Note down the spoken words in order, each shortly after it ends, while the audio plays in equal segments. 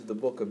the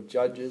book of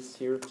Judges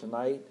here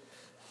tonight.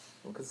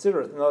 We'll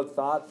consider another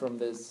thought from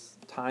this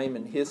time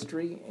in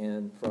history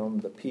and from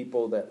the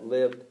people that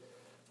lived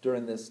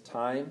during this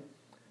time.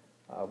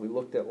 We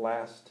looked at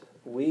last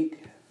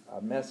week a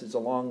message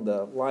along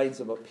the lines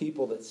of a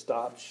people that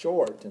stopped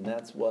short, and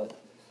that's what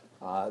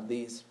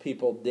these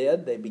people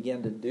did. They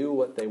began to do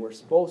what they were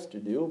supposed to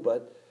do,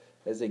 but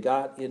as they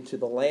got into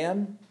the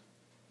land,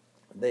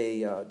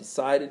 they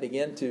decided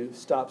again to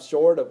stop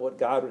short of what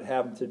God would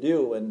have them to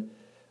do. And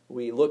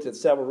we looked at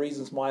several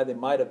reasons why they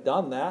might have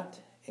done that.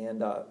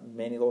 And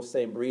many of those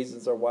same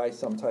reasons are why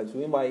sometimes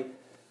we might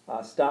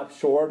stop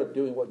short of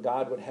doing what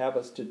God would have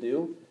us to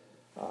do.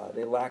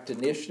 They lacked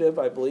initiative,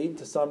 I believe,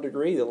 to some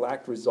degree. They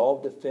lacked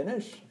resolve to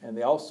finish. And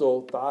they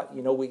also thought,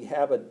 we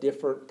have a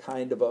different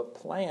kind of a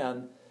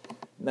plan.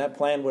 And that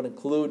plan would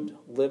include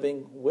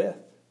living with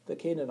the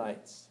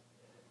Canaanites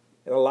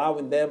and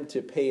allowing them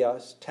to pay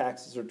us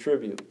taxes or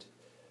tribute.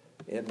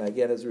 And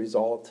again, as a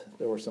result,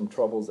 there were some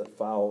troubles that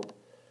followed.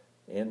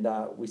 And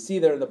we see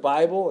there in the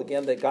Bible,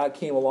 again, that God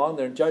came along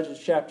there in Judges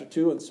chapter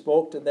 2 and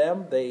spoke to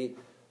them. They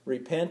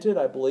repented,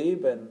 I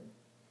believe, and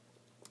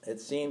it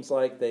seems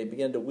like they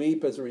began to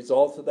weep as a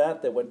result of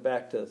that. They went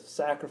back to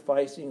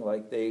sacrificing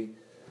like they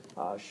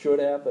should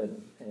have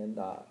and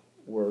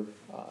were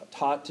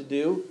taught to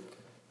do.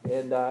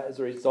 And as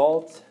a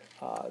result,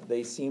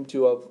 they seem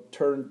to have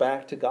turned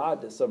back to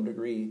God to some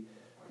degree.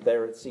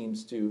 There it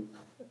seems to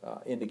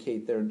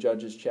indicate there in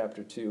Judges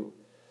chapter 2.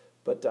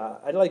 But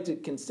I'd like to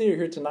consider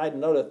here tonight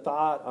another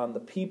thought on the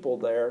people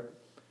there.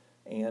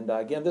 And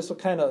again, this will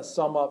kind of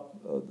sum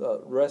up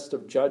the rest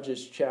of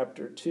Judges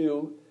chapter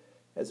 2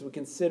 as we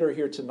consider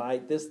here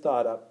tonight this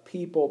thought: a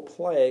people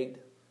plagued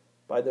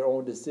by their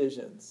own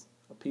decisions.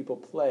 A people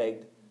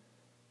plagued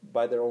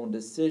by their own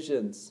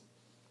decisions.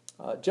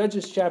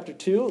 Judges chapter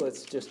 2,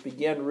 let's just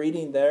begin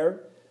reading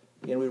there.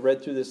 Again, we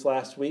read through this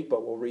last week,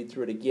 but we'll read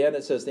through it again.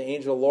 It says, "The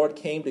angel of the Lord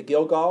came to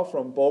Gilgal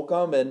from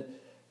Bochum and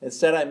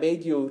said, I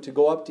made you to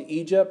go up to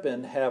Egypt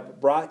and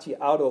have brought you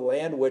out of the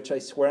land which I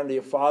swear unto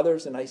your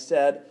fathers. And I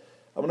said,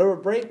 I will never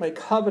break my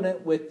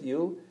covenant with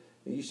you.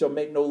 You shall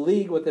make no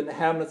league with the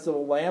inhabitants of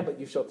the land, but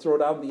you shall throw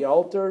down the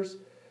altars.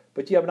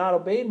 But you have not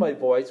obeyed my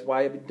voice.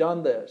 Why have you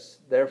done this?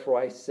 Therefore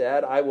I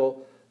said, I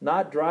will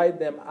not drive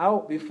them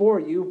out before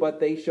you, but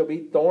they shall be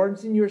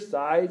thorns in your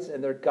sides,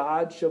 and their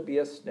God shall be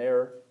a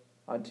snare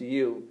unto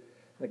you.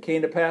 And it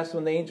came to pass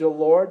when the angel of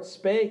the Lord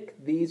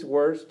spake these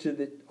words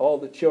to all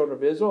the children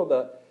of Israel,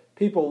 the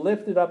people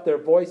lifted up their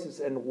voices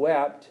and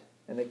wept,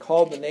 and they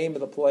called the name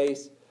of the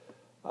place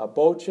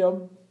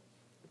Bochum,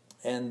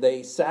 and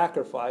they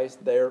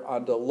sacrificed there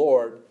unto the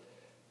Lord.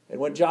 And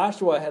when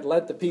Joshua had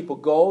let the people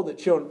go, the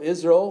children of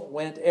Israel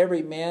went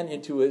every man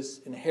into his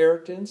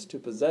inheritance to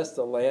possess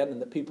the land.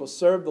 And the people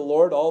served the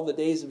Lord all the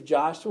days of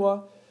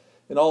Joshua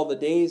and all the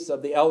days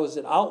of the elders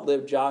that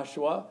outlived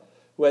Joshua,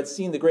 who had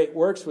seen the great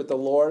works with the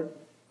Lord,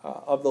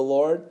 of the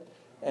Lord,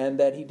 and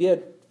that he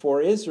did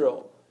for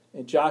Israel.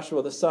 And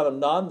Joshua the son of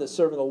Nun, the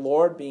servant of the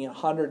Lord, being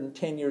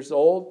 110 years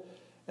old,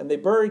 and they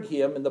buried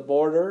him in the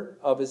border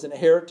of his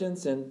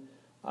inheritance in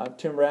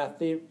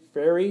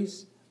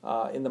Timnath-Pheres,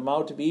 in the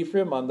Mount of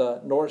Ephraim on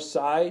the north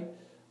side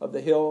of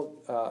the hill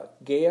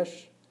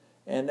Gaash.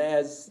 And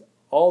as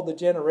all the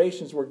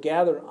generations were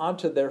gathered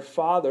unto their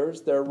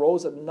fathers, there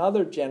arose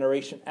another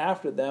generation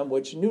after them,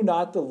 which knew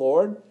not the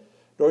Lord,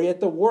 nor yet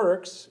the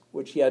works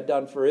which he had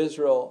done for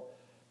Israel.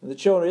 And the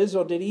children of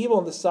Israel did evil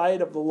in the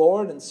sight of the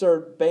Lord, and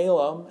served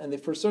Balaam, and they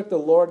forsook the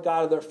Lord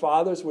God of their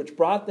fathers, which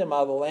brought them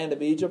out of the land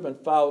of Egypt, and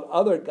followed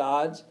other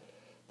gods,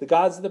 the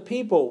gods of the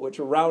people, which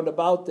were round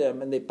about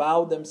them, and they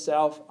bowed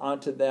themselves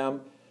unto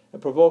them,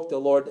 and provoked the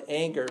Lord to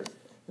anger.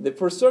 And they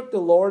forsook the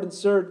Lord, and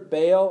served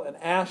Baal and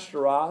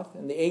Ashtaroth,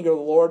 and the anger of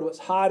the Lord was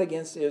hot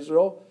against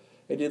Israel,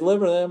 and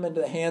delivered them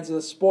into the hands of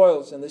the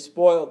spoils, and they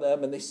spoiled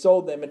them, and they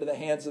sold them into the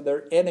hands of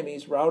their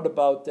enemies round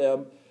about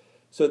them,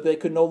 so that they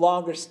could no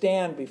longer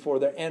stand before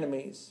their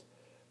enemies.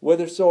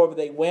 Whithersoever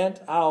they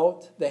went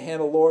out, the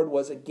hand of the Lord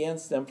was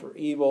against them for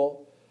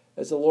evil,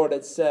 as the Lord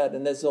had said,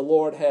 and as the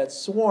Lord had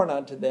sworn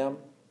unto them,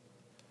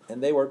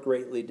 and they were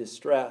greatly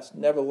distressed.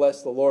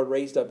 Nevertheless, the Lord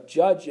raised up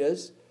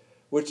judges,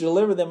 which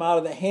delivered them out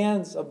of the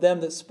hands of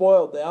them that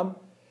spoiled them,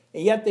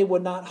 and yet they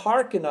would not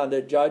hearken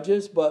unto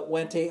judges, but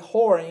went a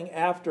whoring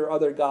after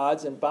other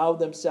gods, and bowed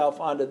themselves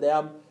unto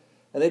them.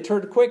 And they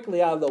turned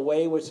quickly out of the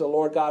way which the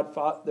Lord God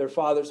their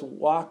fathers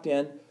walked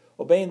in,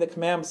 obeying the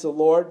commandments of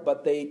the Lord,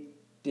 but they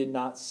did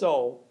not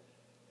so.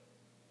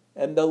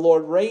 And the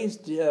Lord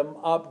raised them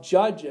up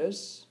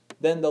judges.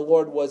 Then the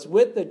Lord was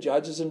with the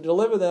judges, and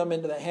delivered them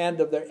into the hand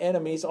of their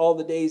enemies all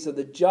the days of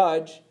the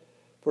judge.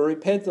 For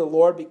repent the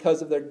Lord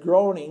because of their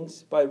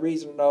groanings, by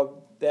reason of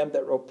them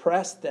that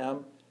oppressed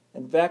them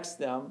and vexed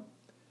them.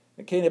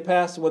 It came to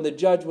pass when the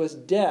judge was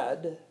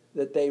dead,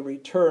 that they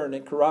returned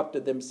and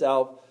corrupted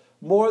themselves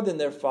more than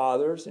their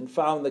fathers, and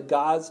found the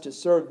gods to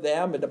serve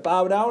them and to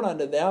bow down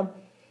unto them.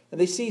 And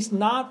they ceased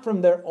not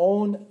from their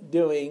own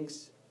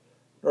doings,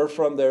 nor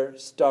from their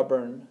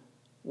stubborn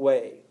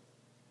way.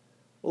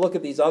 We'll look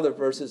at these other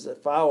verses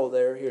that follow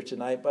here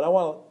tonight, but I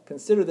want to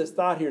consider this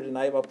thought here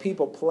tonight about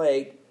people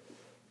plagued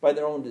by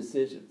their own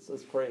decisions.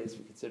 Let's pray as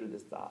we consider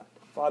this thought.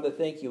 Father,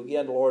 thank you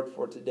again, Lord,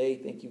 for today.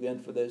 Thank you again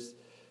for this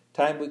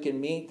time we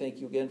can meet. Thank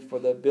you again for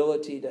the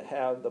ability to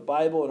have the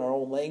Bible in our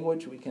own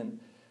language. We can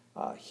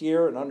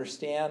hear and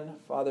understand.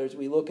 Father, as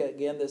we look at,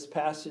 again, this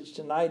passage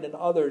tonight and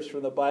others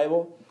from the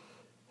Bible,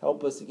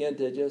 help us again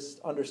to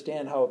just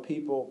understand how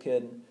people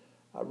can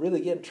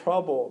really get in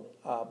trouble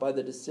by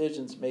the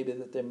decisions maybe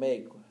that they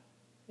make.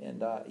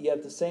 And yet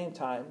at the same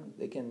time,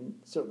 they can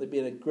certainly be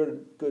in a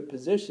good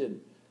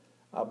position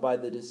by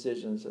the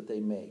decisions that they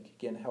make.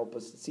 Again, help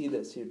us to see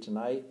this here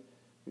tonight.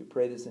 We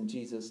pray this in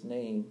Jesus'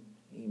 name.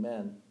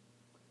 Amen.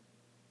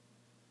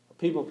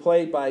 People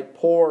plagued by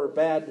poor or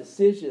bad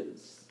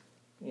decisions.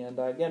 And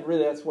again,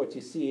 really that's what you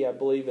see, I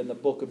believe, in the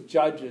book of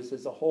Judges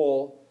as a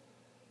whole.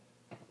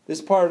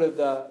 This part of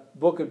the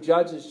book of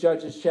Judges,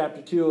 Judges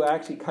chapter 2,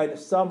 actually kind of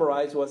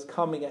summarizes what's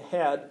coming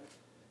ahead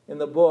in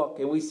the book.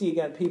 And we see,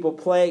 again, people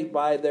plagued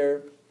by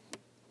their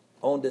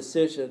own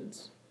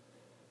decisions.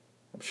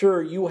 I'm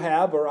sure you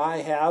have, or I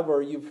have,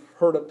 or you've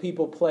heard of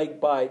people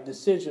plagued by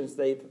decisions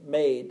they've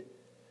made.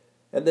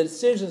 And the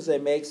decisions they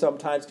make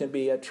sometimes can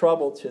be a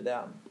trouble to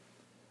them.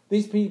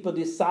 These people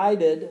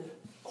decided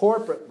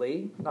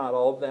corporately, not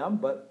all of them,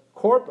 but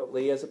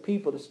corporately as a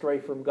people to stray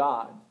from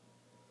God.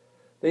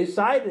 They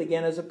decided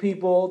again as a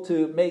people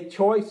to make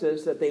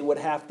choices that they would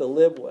have to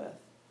live with.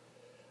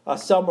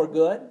 Some were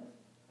good,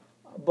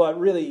 but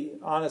really,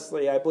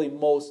 honestly, I believe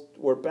most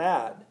were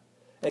bad.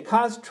 It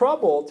caused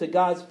trouble to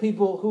God's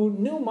people who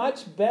knew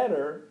much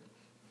better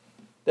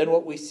than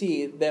what we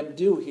see them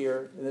do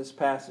here in this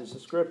passage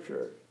of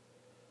Scripture.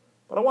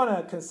 But I want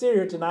to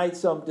consider tonight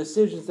some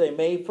decisions they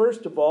made.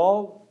 First of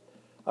all,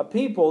 a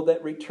people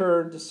that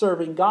returned to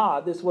serving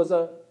God. This was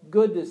a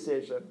good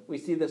decision. We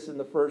see this in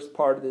the first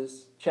part of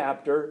this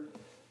chapter.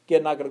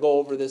 Again, not going to go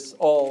over this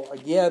all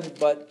again,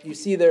 but you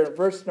see there in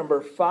verse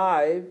number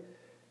 5,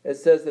 it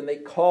says, "And they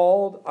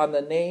called on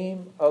the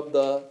name of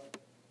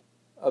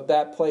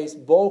that place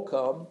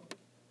Bochum,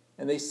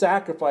 and they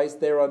sacrificed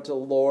there unto the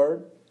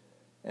Lord.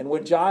 And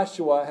when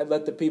Joshua had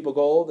let the people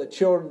go, the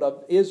children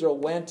of Israel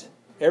went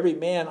every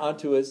man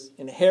unto his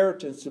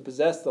inheritance to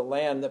possess the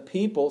land. The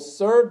people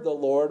served the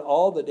Lord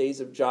all the days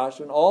of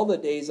Joshua and all the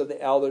days of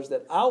the elders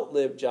that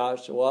outlived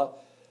Joshua,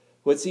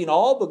 who had seen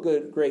all the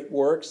great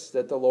works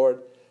that the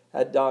Lord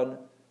had done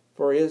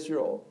for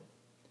Israel."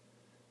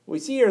 We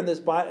see here in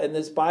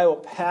this Bible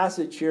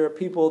passage here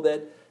people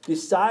that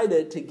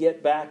decided to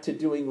get back to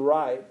doing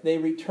right. They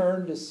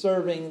returned to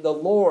serving the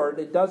Lord.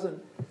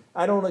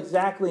 I don't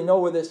exactly know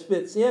where this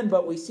fits in,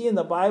 but we see in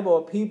the Bible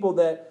a people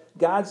that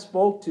God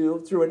spoke to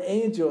through an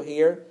angel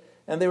here,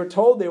 and they were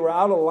told they were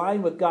out of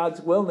line with God's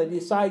will, and they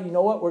decided, you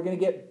know what, we're going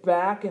to get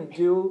back and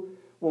do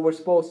what we're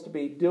supposed to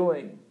be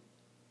doing.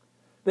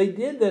 They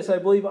did this, I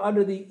believe,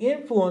 under the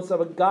influence of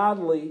a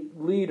godly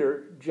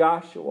leader,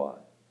 Joshua.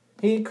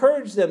 He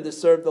encouraged them to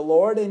serve the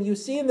Lord, and you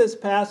see in this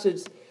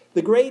passage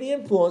the great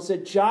influence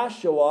that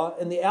Joshua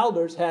and the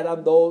elders had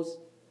on those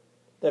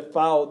that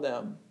followed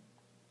them.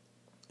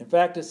 In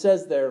fact, it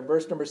says there in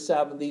verse number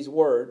 7 these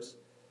words,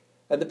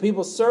 "And the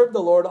people served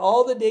the Lord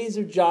all the days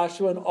of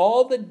Joshua and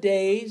all the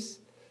days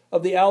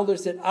of the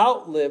elders that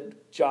outlived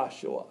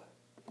Joshua."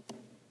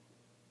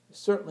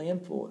 Certainly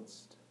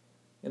influenced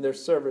in their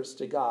service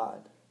to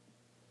God.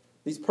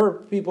 These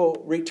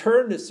people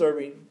returned to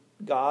serving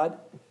God.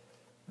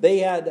 They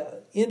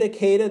had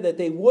indicated that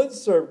they would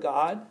serve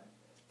God.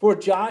 Before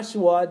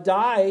Joshua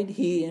died,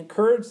 he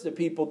encouraged the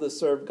people to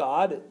serve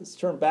God. Let's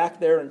turn back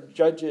there in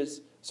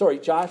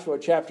Joshua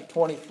chapter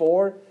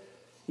 24.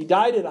 He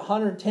died at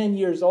 110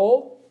 years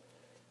old.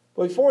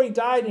 But before he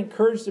died, he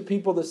encouraged the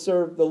people to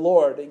serve the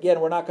Lord. Again,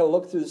 we're not going to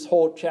look through this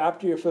whole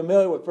chapter. You're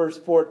familiar with verse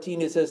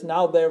 14. It says,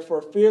 "Now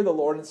therefore fear the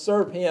Lord and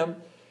serve him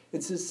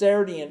in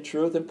sincerity and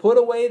truth, and put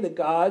away the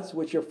gods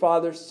which your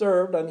fathers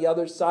served on the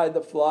other side of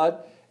the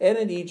flood and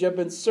in Egypt,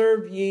 and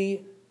serve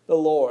ye the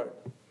Lord."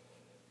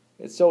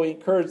 And so he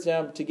encouraged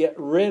them to get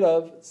rid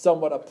of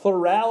somewhat a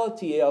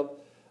plurality of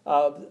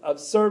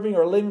serving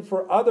or living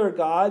for other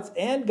gods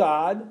and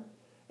God,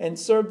 and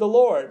serve the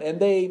Lord. And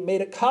they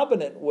made a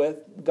covenant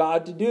with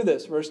God to do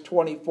this. Verse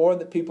 24,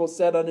 "And the people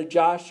said unto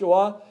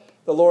Joshua,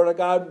 the Lord our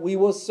God we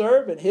will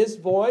serve, and his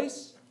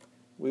voice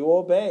we will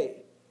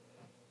obey."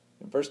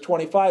 In verse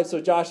 25, "So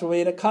Joshua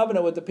made a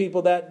covenant with the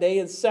people that day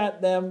and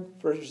set them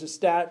for a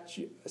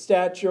statute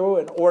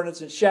and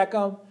ordinance in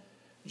Shechem.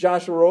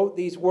 Joshua wrote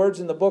these words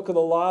in the book of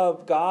the law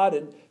of God,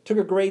 and took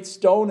a great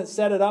stone and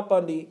set it up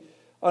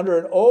under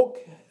an oak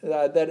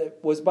that it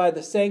was by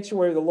the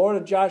sanctuary of the Lord.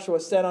 And Joshua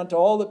said unto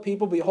all the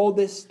people, Behold,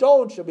 this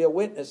stone shall be a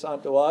witness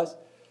unto us,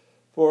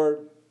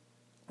 for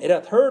it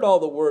hath heard all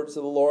the words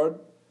of the Lord,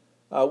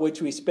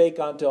 which we spake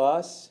unto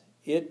us.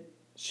 It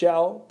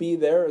shall be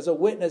there as a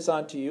witness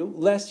unto you,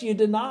 lest you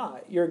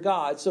deny your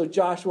God. So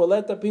Joshua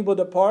let the people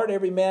depart,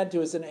 every man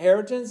to his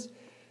inheritance.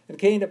 And it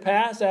came to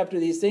pass after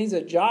these things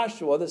that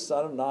Joshua, the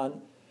son of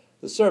Nun,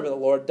 the servant of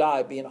the Lord,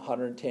 died, being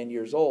 110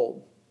 years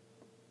old."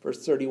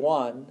 Verse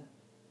 31,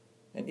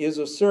 And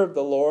Israel served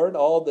the Lord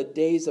all the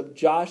days of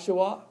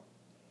Joshua,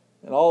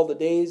 and all the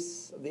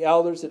days of the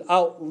elders that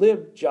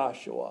outlived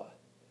Joshua,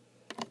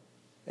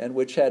 and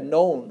which had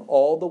known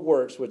all the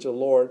works which the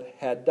Lord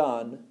had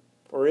done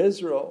for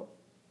Israel.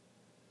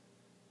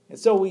 And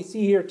so we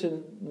see here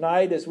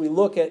tonight, as we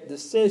look at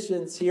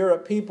decisions here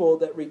of people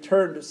that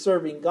returned to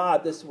serving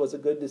God, this was a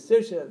good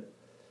decision.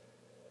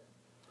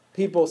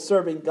 People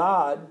serving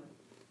God.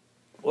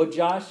 Well,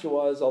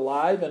 Joshua is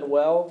alive and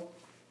well.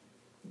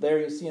 There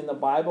you see in the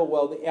Bible,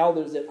 well, the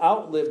elders that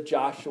outlived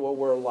Joshua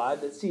were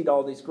alive, that see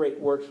all these great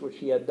works which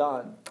he had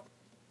done.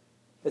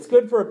 It's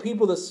good for a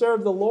people to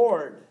serve the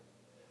Lord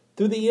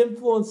through the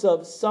influence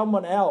of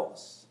someone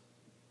else.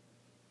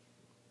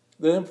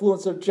 The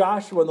influence of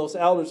Joshua and those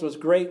elders was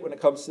great when it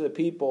comes to the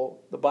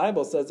people. The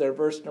Bible says there,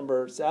 verse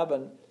number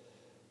 7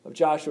 of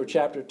Joshua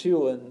chapter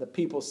 2, and the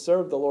people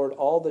served the Lord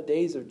all the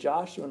days of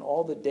Joshua and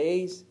all the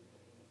days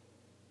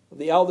of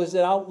the elders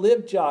that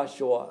outlived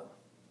Joshua.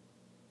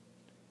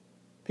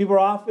 People are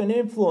often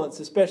influenced,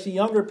 especially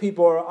younger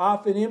people are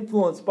often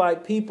influenced by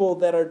people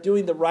that are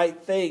doing the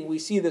right thing. We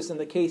see this in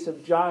the case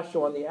of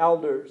Joshua and the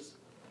elders.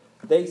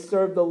 They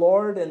served the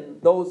Lord,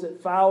 and those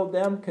that followed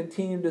them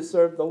continued to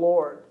serve the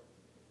Lord.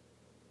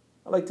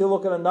 I'd like to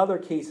look at another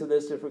case of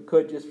this, if we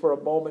could, just for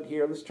a moment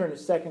here. Let's turn to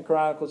 2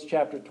 Chronicles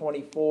chapter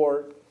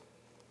 24.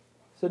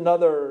 It's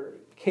another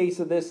case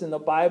of this in the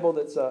Bible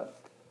that's a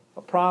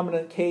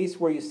prominent case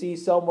where you see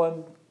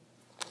someone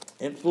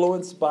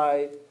influenced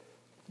by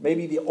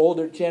maybe the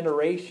older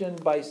generation,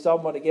 by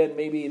someone, again,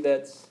 maybe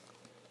that's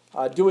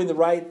doing the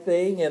right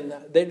thing, and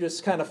they're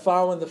just kind of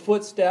following the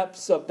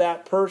footsteps of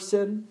that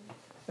person.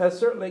 That's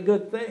certainly a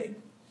good thing.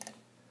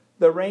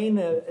 The reign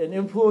and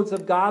influence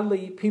of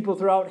godly people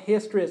throughout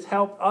history has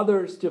helped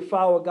others to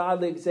follow a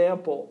godly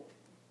example.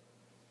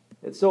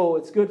 And so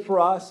it's good for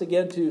us,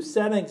 again, to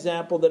set an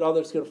example that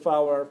others can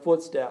follow our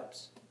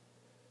footsteps.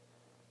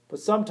 But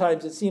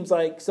sometimes it seems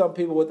like some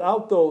people,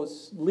 without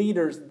those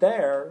leaders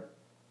there,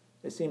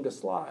 they seem to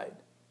slide.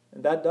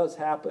 And that does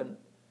happen,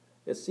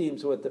 it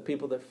seems, with the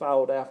people that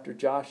followed after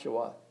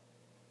Joshua.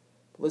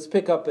 Let's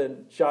pick up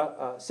in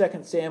 2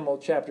 Samuel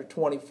chapter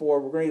 24.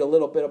 We're going to read a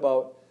little bit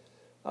about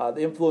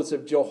the influence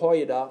of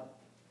Jehoiada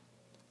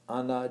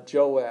on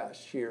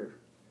Joash here.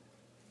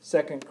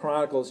 2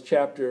 Chronicles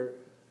chapter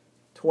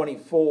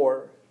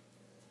 24.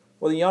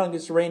 Well, the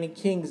youngest reigning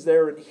kings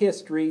there in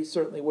history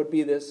certainly would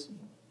be this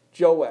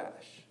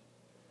Joash.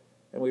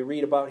 And we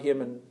read about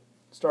him in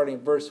starting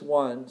in verse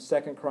 1,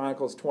 2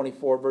 Chronicles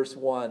 24, verse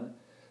 1.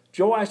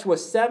 Joash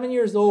was 7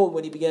 years old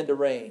when he began to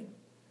reign.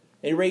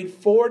 And he reigned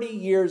 40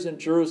 years in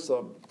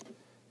Jerusalem.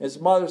 His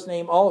mother's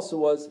name also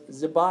was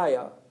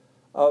Zibiah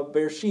of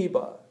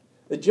Beersheba.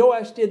 The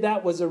Joash did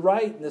that was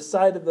right in the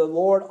sight of the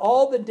Lord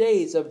all the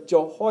days of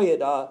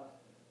Jehoiada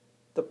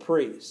the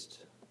priest.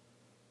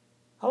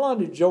 How long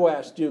did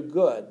Joash do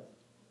good?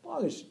 As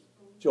long as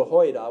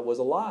Jehoiada was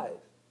alive.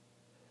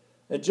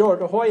 And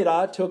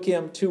Jehoiada took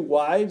him 2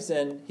 wives,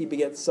 and he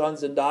begat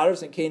sons and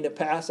daughters. And came to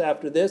pass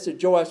after this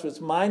that Joash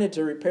was minded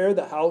to repair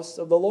the house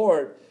of the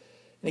Lord.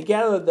 And he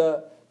gathered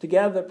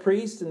together the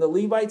priests and the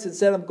Levites, and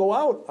said them, go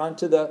out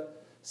unto the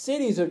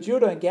cities of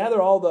Judah and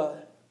gather all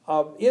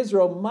of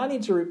Israel money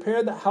to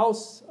repair the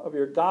house of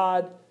your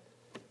God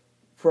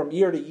from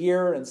year to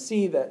year, and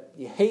see that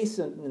ye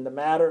hasten in the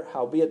matter,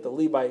 howbeit the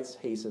Levites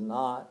hasten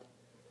not.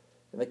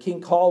 And the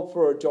king called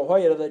for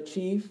Jehoiada the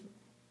chief,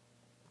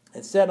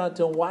 and said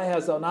unto him, why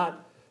hast thou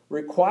not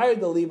required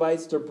the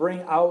Levites to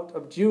bring out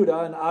of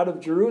Judah and out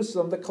of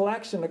Jerusalem the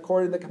collection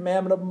according to the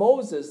commandment of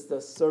Moses, the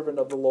servant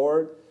of the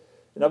Lord,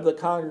 and of the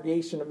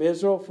congregation of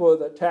Israel, for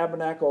the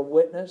tabernacle of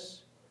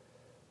witness?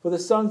 For the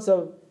sons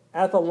of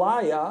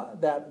Athaliah,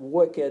 that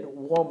wicked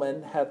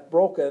woman, hath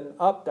broken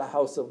up the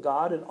house of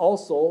God, and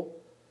also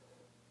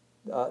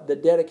the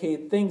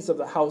dedicated things of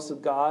the house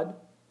of God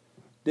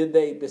did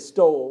they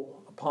bestow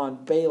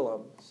upon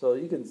Balaam. So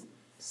you can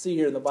see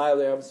here in the Bible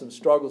they're having some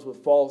struggles with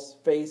false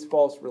faiths,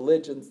 false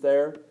religions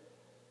there.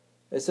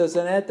 It says,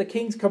 and at the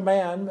king's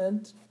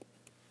commandment,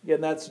 again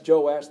that's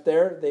Joash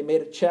there, they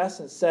made a chest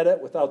and set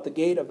it without the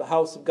gate of the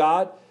house of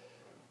God.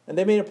 And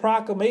they made a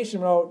proclamation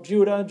about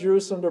Judah and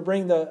Jerusalem to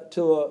bring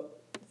unto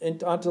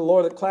the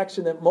Lord the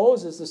collection that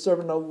Moses, the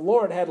servant of the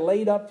Lord, had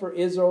laid up for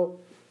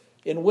Israel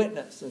in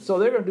witness. And so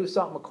they're going to do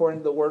something according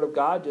to the word of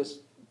God,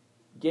 just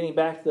getting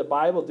back to the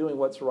Bible, doing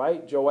what's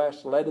right.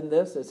 Joash led in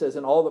this. It says,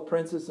 and all the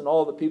princes and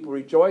all the people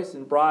rejoiced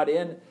and brought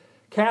in,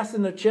 cast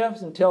in the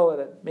chests until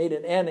it made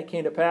an end. It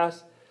came to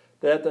pass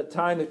that at the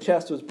time the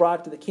chest was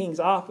brought to the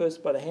king's office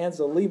by the hands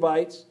of the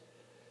Levites,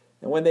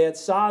 and when they had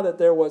saw that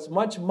there was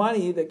much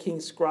money, the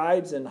king's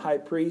scribes and high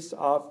priests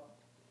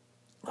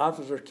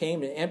officers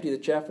came and emptied the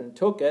chest and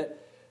took it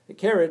and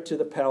carried it to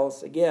the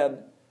palace again.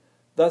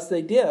 Thus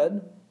they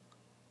did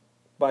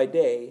by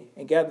day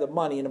and gathered the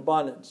money in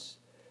abundance.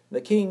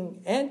 The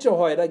king and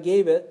Jehoiada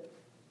gave it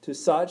to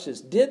such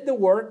as did the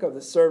work of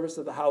the service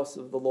of the house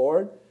of the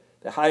Lord.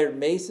 They hired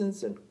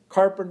masons and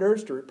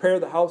carpenters to repair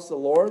the house of the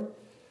Lord,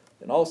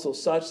 and also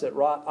such that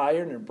wrought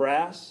iron and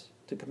brass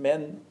to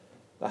commend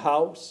the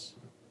house.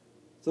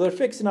 So they're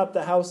fixing up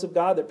the house of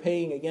God. They're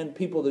paying, again,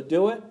 people to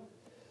do it,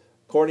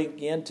 according,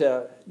 again,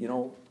 to,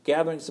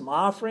 gathering some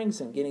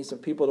offerings and getting some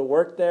people to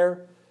work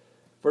there.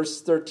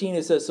 Verse 13,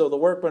 it says, so the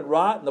workmen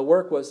wrought, and the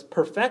work was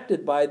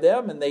perfected by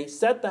them, and they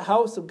set the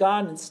house of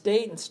God in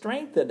state and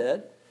strengthened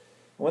it.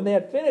 When they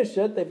had finished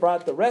it, they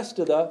brought the rest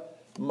of the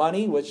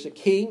money, which the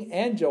king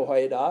and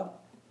Jehoiada,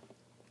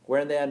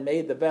 wherein they had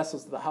made the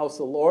vessels of the house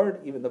of the Lord,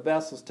 even the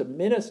vessels to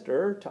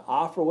minister, to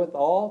offer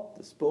withal,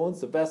 the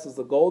spoons, the vessels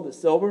of gold, the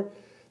silver.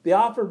 They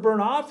offered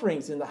burnt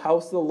offerings in the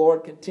house of the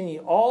Lord,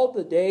 continuing all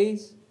the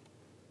days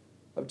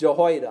of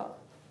Jehoiada.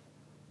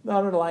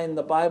 Not underlying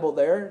the Bible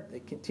there. They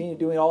continue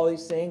doing all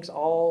these things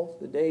all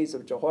the days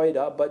of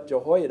Jehoiada. But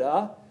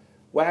Jehoiada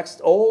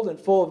waxed old and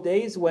full of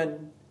days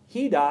when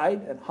he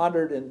died, and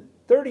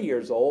 130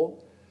 years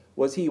old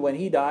was he when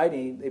he died.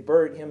 And they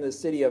buried him in the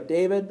city of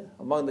David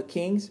among the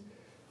kings,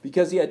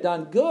 because he had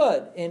done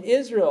good in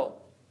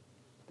Israel,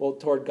 both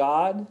toward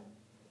God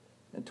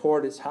and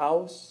toward his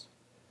house.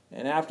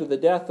 And after the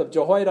death of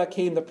Jehoiada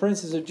came the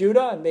princes of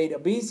Judah and made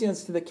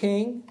obeisance to the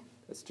king,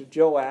 that's to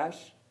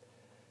Joash.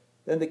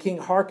 Then the king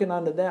hearkened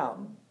unto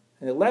them.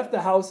 And they left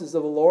the houses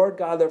of the Lord,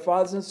 God their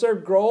fathers, and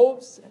served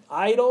groves and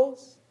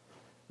idols.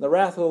 And the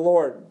wrath of the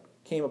Lord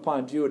came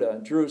upon Judah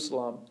and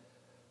Jerusalem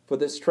for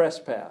this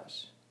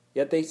trespass.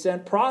 Yet they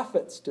sent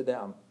prophets to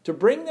them to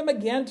bring them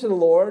again to the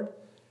Lord,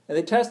 and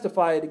they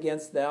testified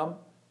against them,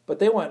 but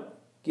they wouldn't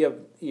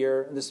give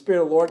ear. And the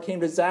Spirit of the Lord came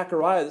to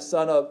Zechariah, the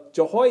son of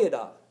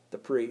Jehoiada, the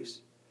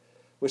priest,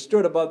 which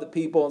stood above the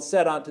people, and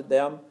said unto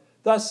them,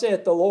 Thus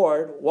saith the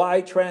Lord,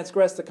 why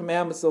transgress the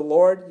commandments of the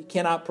Lord? Ye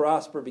cannot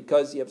prosper,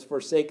 because ye have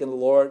forsaken the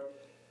Lord.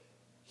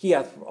 He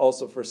hath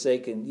also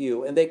forsaken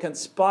you. And they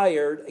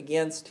conspired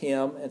against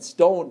him, and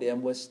stoned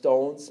him with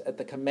stones at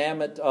the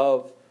commandment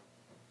of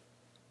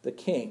the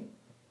king,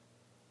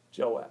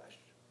 Joash.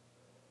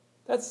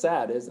 That's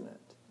sad, isn't it?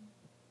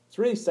 It's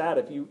really sad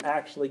if you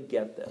actually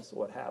get this,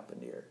 what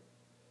happened here.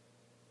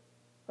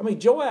 I mean,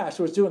 Joash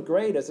was doing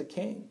great as a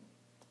king.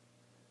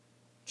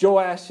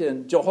 Joash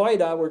and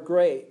Jehoiada were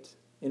great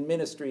in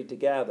ministry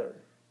together.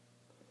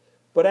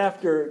 But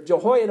after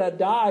Jehoiada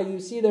died, you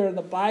see there in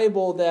the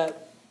Bible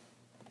that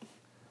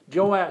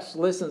Joash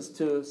listens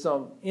to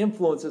some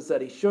influences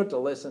that he shouldn't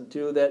have listened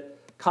to that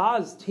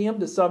caused him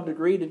to some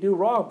degree to do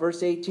wrong.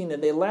 Verse 18,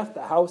 and they left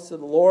the house of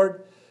the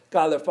Lord,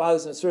 God their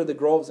fathers, and served the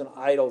groves and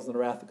idols, and the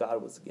wrath of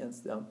God was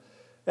against them.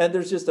 And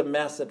there's just a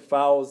mess that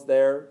follows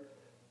there.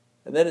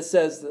 And then it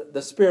says,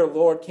 the Spirit of the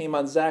Lord came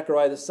on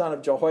Zechariah, the son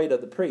of Jehoiada,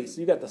 the priest.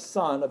 So you got the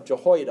son of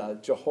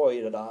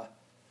Jehoiada,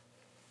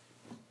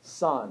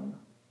 son.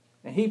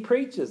 And he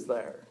preaches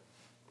there.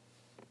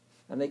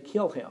 And they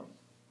kill him.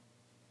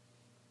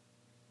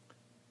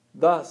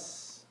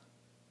 Thus,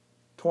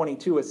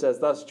 22 it says,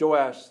 Thus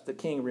Joash the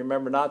king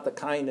remembered not the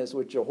kindness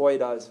which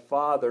Jehoiada his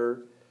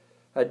father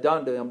had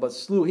done to him, but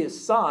slew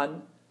his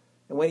son.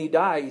 And when he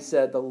died, he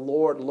said, The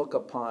Lord look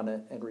upon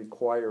it and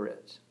require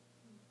it.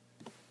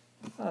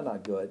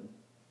 Not good.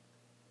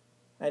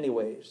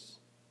 Anyways,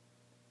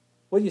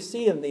 what you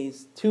see in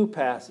these two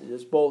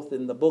passages, both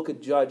in the book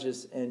of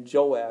Judges and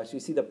Joash, you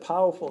see the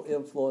powerful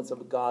influence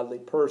of a godly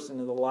person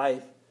in the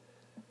life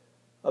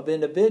of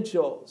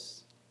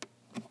individuals.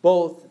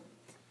 Both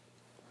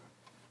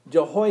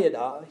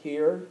Jehoiada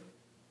here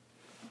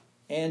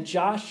and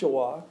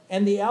Joshua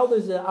and the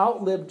elders that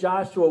outlived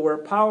Joshua were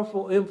a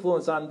powerful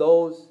influence on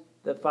those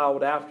that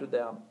followed after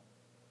them.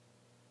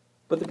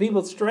 But the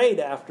people strayed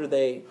after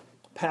they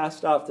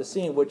passed off the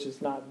scene, which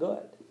is not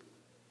good.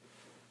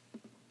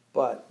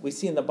 But we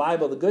see in the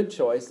Bible the good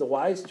choice, the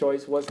wise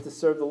choice was to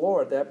serve the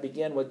Lord. That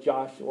began with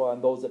Joshua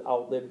and those that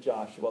outlived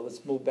Joshua.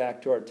 Let's move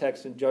back to our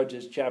text in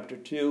Judges chapter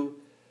 2.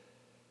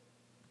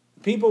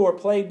 People were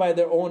plagued by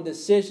their own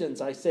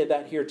decisions. I say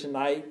that here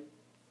tonight.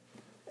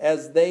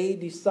 As they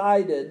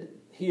decided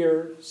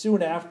here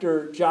soon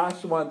after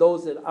Joshua and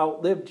those that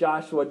outlived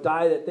Joshua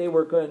died that they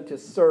were going to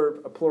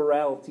serve a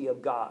plurality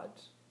of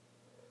gods.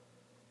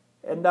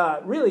 And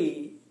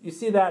really, you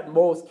see that in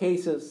most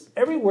cases.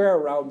 Everywhere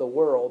around the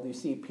world, you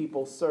see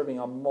people serving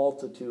a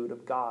multitude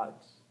of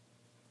gods.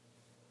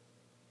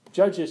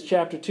 Judges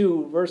chapter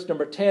 2, verse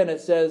number 10,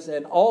 it says,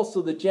 And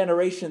also the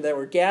generation that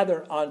were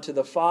gathered unto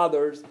the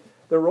fathers,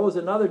 there rose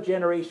another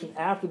generation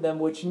after them,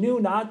 which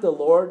knew not the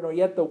Lord, nor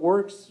yet the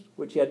works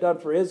which he had done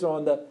for Israel.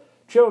 And the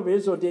children of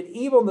Israel did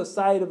evil in the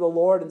sight of the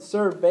Lord, and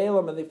served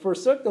Balaam, and they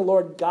forsook the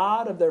Lord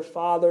God of their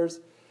fathers,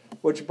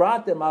 which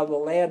brought them out of the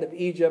land of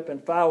Egypt,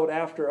 and followed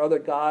after other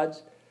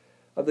gods,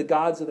 of the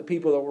gods of the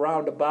people that were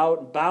round about,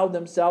 and bowed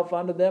themselves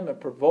unto them,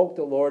 and provoked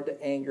the Lord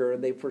to anger.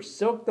 And they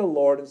forsook the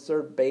Lord, and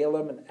served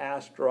Balaam and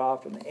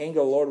Ashtaroth. And the anger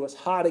of the Lord was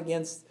hot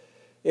against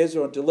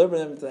Israel, and delivered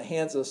them into the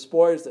hands of the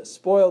spoilers that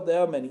spoiled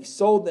them, and he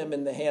sold them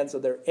in the hands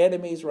of their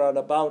enemies round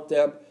about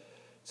them,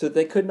 so that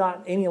they could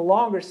not any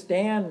longer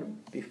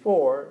stand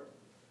before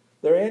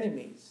their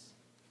enemies.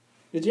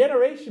 The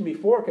generation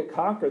before could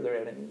conquer their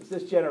enemies.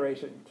 This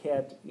generation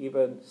can't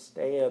even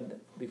stand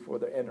before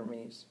their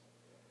enemies.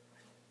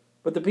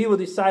 But the people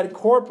decided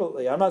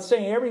corporately, I'm not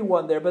saying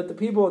everyone there, but the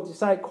people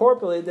decided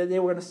corporately that they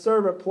were going to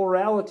serve a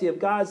plurality of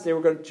gods. They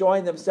were going to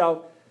join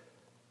themselves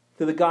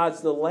to the gods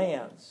of the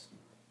lands.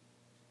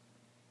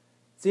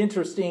 It's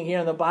interesting here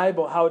in the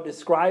Bible how it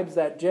describes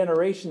that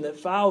generation that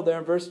followed there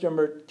in verse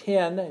number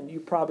 10, and you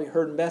probably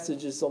heard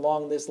messages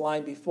along this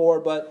line before,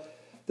 but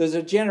there's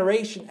a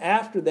generation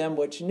after them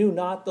which knew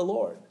not the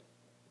Lord.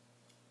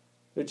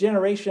 The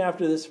generation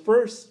after this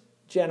first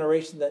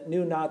generation that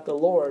knew not the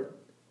Lord.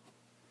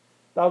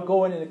 Without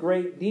going into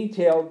great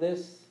detail,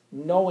 this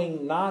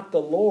knowing not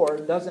the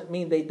Lord doesn't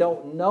mean they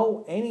don't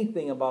know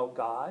anything about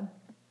God.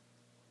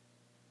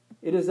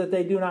 It is that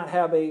they do not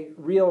have a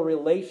real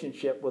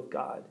relationship with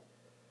God.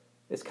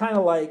 It's kind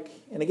of like,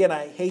 and again,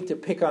 I hate to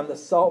pick on the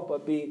salt,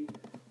 but be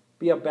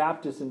a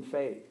Baptist in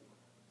faith,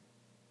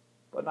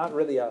 but not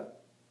really a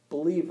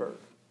believer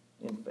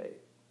in faith.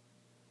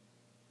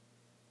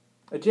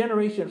 A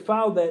generation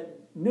followed that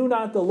knew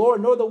not the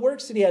Lord, nor the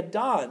works that he had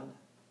done.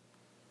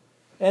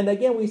 And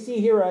again, we see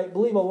here, I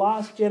believe, a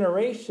lost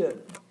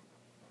generation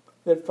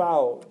that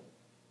followed.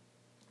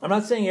 I'm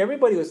not saying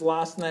everybody was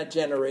lost in that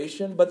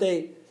generation, but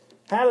they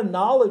had a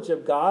knowledge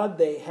of God.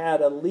 They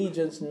had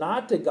allegiance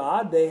not to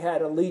God. They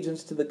had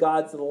allegiance to the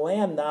gods of the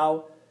land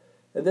now.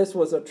 And this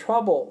was a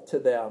trouble to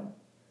them.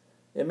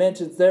 It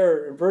mentions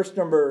there in verse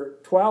number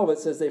 12, it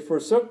says, they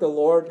forsook the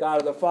Lord God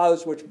of the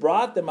fathers, which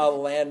brought them out of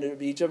the land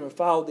of Egypt, and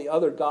followed the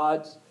other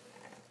gods,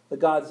 the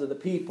gods of the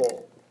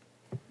people.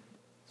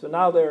 So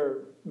now they're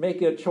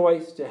making a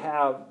choice to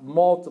have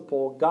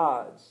multiple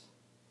gods.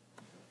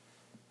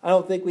 I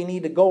don't think we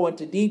need to go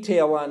into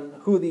detail on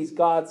who these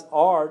gods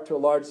are to a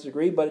large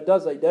degree, but it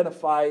does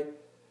identify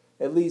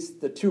at least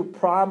the two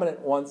prominent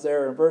ones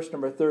there in verse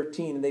number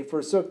 13. And they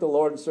forsook the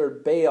Lord and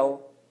served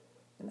Baal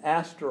and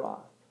Ashtaroth.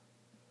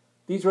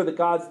 These were the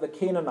gods of the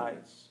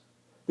Canaanites.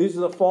 These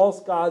are the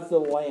false gods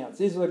of the lands.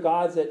 These are the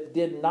gods that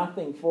did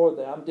nothing for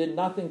them, did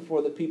nothing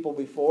for the people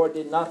before,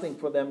 did nothing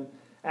for them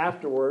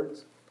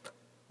afterwards.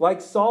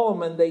 Like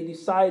Solomon, they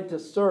decided to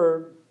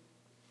serve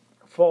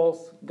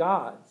false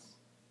gods.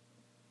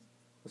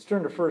 Let's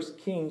turn to 1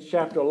 Kings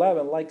chapter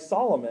 11. Like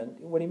Solomon,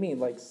 what do you mean?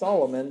 Like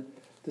Solomon,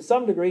 to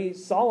some degree,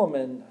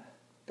 Solomon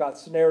got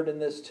snared in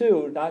this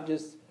too. Not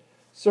just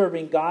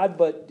serving God,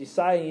 but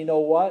deciding, you know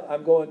what,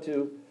 I'm going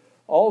to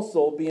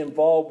also be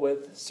involved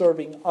with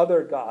serving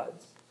other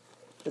gods.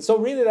 And so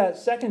really that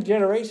second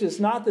generation is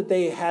not that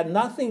they had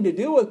nothing to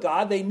do with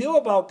God. They knew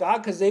about God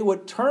because they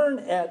would turn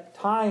at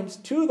times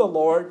to the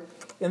Lord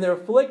in their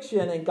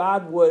affliction, and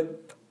God would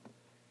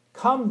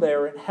come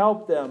there and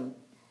help them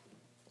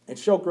and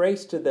show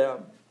grace to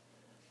them.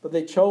 But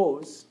they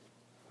chose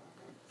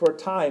for a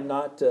time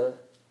not to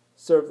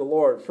serve the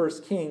Lord.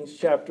 1 Kings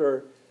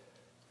chapter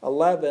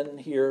 11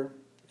 here,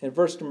 in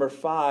verse number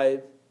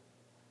 5,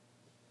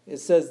 it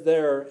says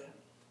there,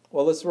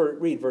 well, let's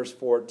read verse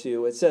 4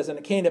 too. It says, and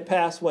it came to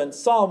pass when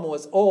Solomon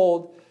was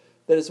old,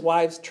 that his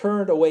wives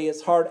turned away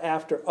his heart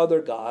after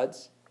other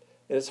gods.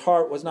 And his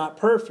heart was not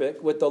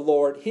perfect with the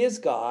Lord his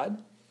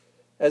God,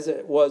 as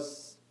it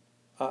was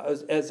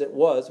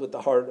with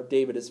the heart of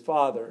David his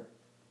father.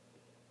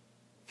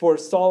 For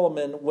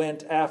Solomon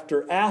went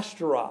after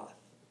Ashtaroth,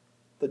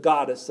 the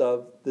goddess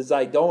of the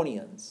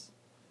Zidonians,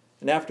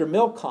 and after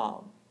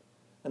Milcom,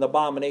 and the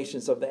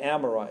abominations of the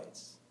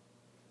Amorites.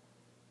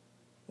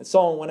 And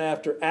Solomon went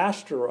after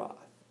Ashtaroth.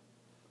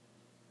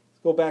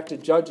 Let's go back to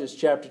Judges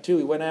chapter 2.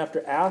 He went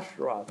after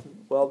Ashtaroth.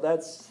 Well,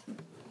 that's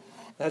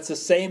the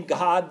same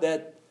God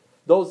that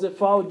those that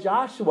followed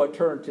Joshua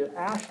turned to,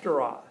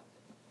 Ashtaroth.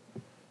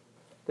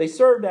 They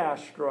served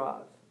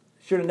Ashtaroth.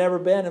 Should have never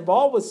been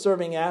involved with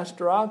serving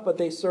Ashtaroth, but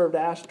they served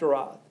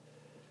Ashtaroth.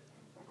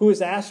 Who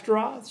is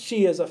Ashtaroth?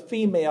 She is a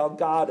female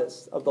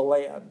goddess of the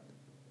land.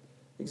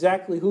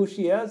 Exactly who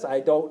she is,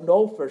 I don't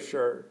know for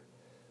sure.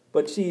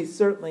 But she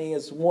certainly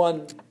is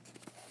one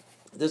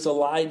that's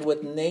aligned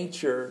with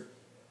nature.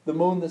 The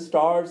moon, the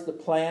stars, the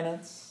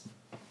planets.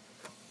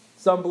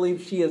 Some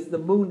believe she is the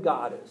moon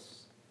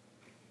goddess.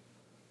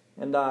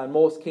 And in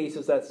most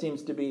cases, that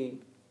seems to be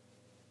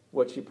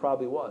what she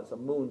probably was, a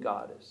moon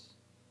goddess.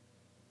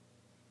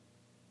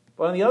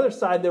 But on the other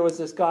side, there was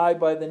this guy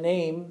by the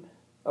name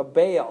of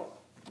Baal.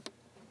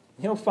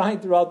 You'll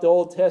find throughout the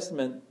Old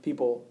Testament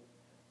people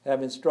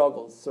having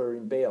struggles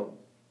serving Baal.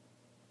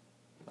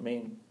 I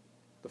mean,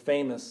 the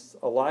famous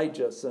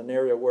Elijah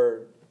scenario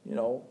where,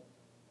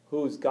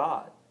 who's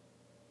God?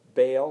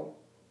 Baal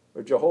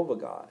or Jehovah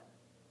God?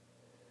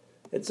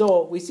 And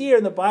so we see here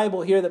in the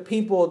Bible here that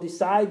people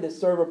decide to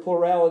serve a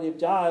plurality of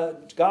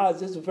gods.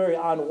 This is very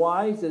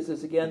unwise. This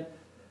is, again,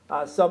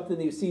 something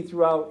that you see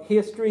throughout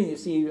history. You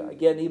see,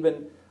 again,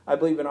 even, I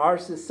believe, in our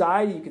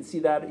society. You can see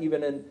that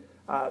even in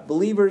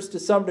believers to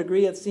some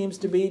degree, it seems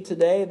to be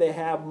today. They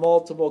have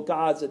multiple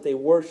gods that they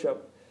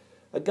worship.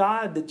 A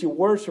God that you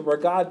worship or a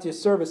God that you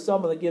serve is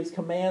someone that gives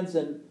commands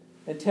and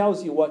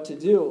tells you what to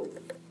do.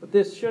 But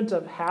this shouldn't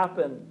have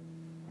happened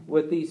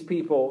with these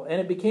people,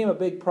 and it became a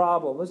big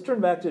problem. Let's turn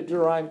back to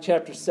Deuteronomy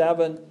chapter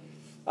 7.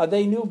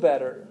 They knew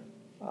better.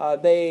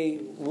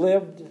 They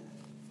lived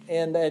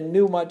and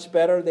knew much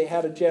better. They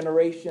had a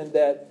generation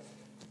that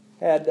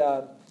had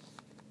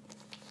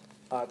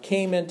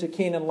came into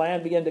Canaan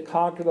land, began to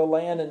conquer the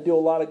land and do a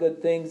lot of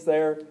good things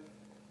there.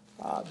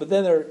 But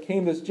then there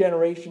came this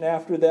generation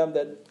after them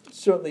that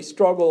certainly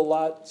struggled a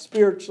lot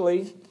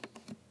spiritually.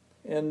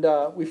 And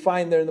we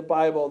find there in the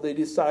Bible they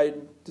decide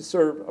to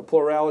serve a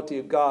plurality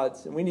of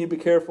gods. And we need to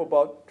be careful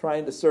about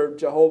trying to serve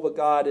Jehovah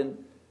God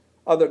and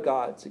other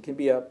gods. It can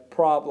be a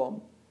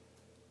problem.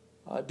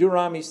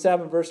 Deuteronomy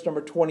 7, verse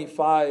number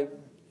 25,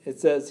 it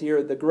says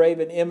here, the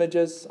graven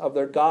images of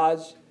their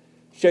gods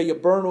shall you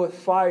burn with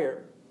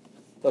fire.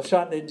 Thou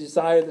shalt not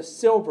desire the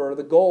silver or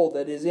the gold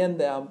that is in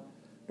them,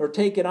 nor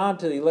take it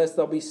unto thee, lest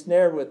thou be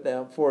snared with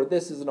them, for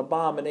this is an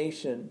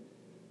abomination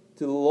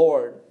to the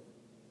Lord.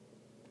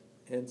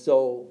 And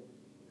so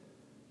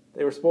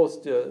they were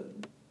supposed to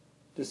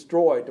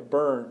destroy, to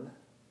burn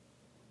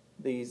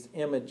these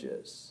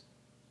images.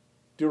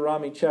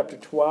 Deuteronomy chapter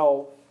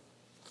 12,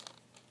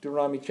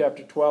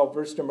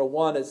 verse number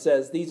 1, it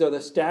says, these are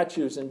the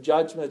statutes and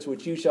judgments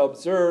which you shall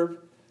observe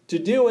to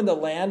do in the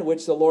land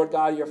which the Lord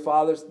God of your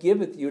fathers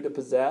giveth you to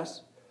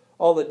possess.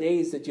 All the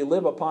days that you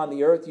live upon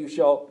the earth, you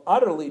shall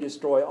utterly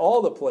destroy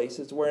all the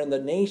places wherein the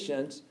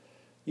nations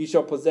you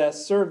shall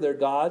possess serve their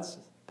gods,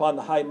 upon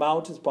the high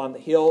mountains, upon the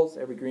hills,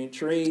 every green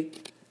tree.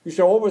 You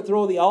shall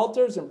overthrow the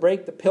altars and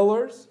break the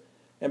pillars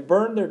and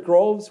burn their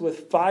groves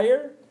with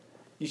fire.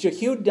 You shall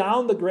hew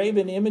down the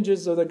graven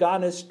images of their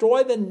God and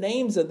destroy the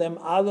names of them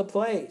out of the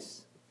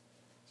place.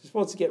 You're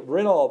supposed to get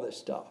rid of all this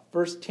stuff.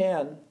 Verse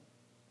 10,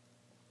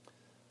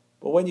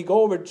 but when you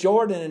go over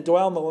Jordan and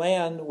dwell in the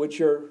land which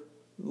your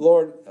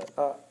Lord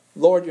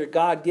your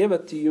God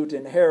giveth to you to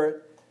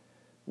inherit,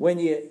 when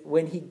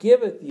he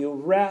giveth you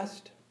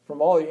rest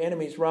from all your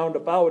enemies round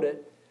about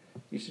it,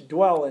 you should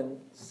dwell in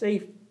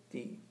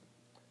safety.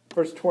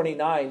 Verse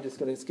 29, just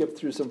going to skip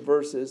through some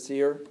verses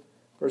here.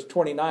 Verse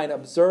 29,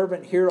 observe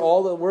and hear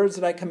all the words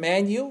that I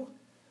command you,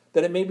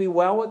 that it may be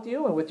well with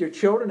you and with your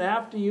children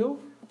after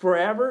you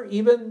forever,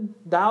 even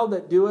thou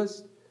that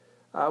doest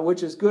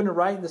which is good and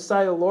right in the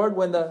sight of the Lord,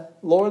 when the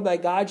Lord thy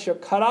God shall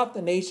cut off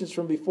the nations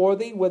from before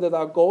thee, whither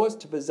thou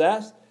goest to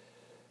possess,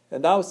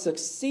 and thou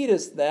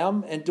succeedest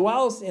them, and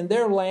dwellest in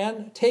their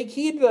land, take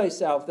heed to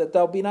thyself, that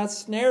thou be not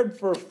snared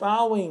for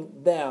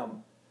following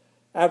them,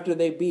 after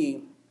they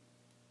be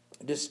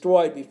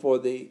destroyed before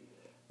thee,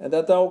 and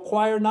that thou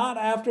acquire not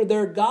after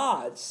their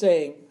gods,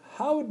 saying,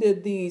 how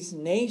did these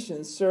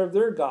nations serve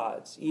their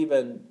gods?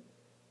 Even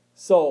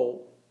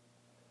so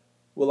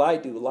will I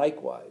do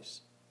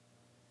likewise.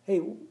 Hey,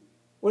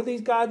 what are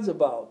these gods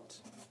about?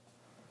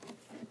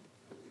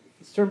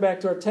 Let's turn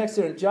back to our text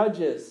here in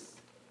Judges.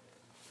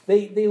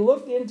 They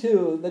looked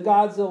into the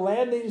gods of the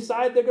land. They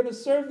decide they're going to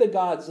serve the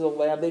gods of the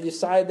land. They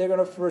decide they're going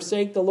to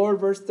forsake the Lord,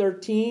 verse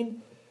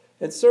 13,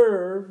 and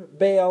serve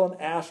Baal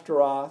and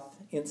Ashtaroth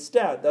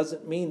instead.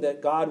 Doesn't mean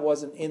that God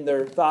wasn't in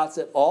their thoughts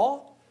at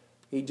all.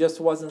 He just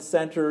wasn't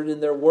centered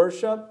in their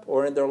worship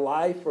or in their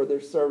life or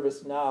their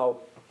service now.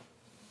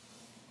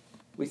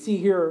 We see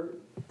here,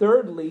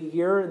 thirdly,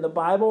 here in the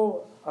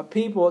Bible, a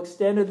people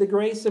extended the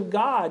grace of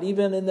God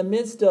even in the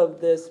midst of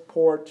this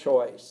poor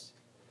choice.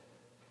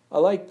 I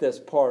like this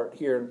part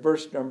here in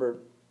verse number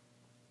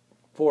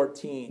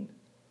 14.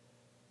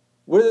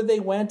 Whither they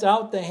went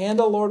out, the hand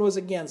of the Lord was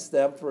against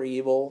them for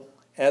evil,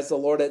 as the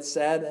Lord had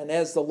said, and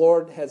as the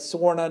Lord had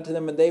sworn unto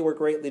them, and they were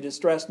greatly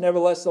distressed.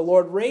 Nevertheless, the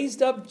Lord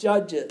raised up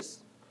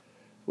judges,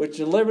 which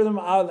delivered them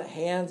out of the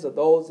hands of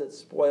those that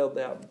spoiled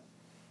them.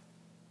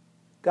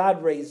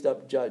 God raised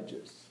up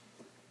judges.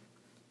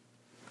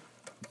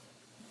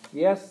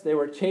 Yes, they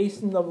were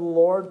chastened of the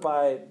Lord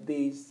by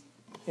these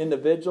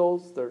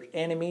individuals, their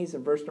enemies,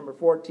 in verse number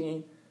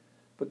 14.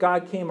 But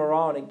God came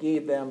around and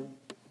gave them,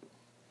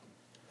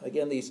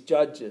 again, these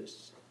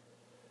judges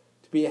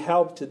to be a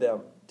help to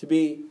them, to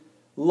be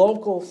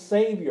local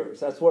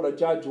saviors. That's what a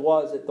judge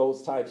was at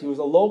those times. He was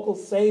a local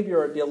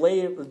savior, a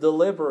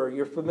deliverer.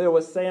 You're familiar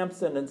with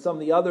Samson and some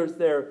of the others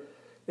there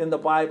in the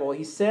Bible.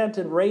 He sent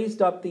and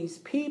raised up these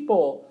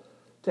people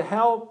to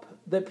help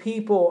the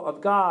people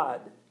of God,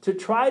 to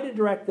try to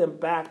direct them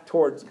back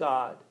towards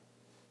God,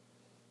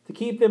 to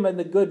keep them in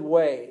the good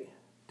way,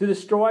 to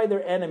destroy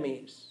their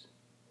enemies.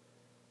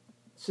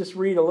 Let's just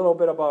read a little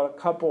bit about a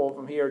couple of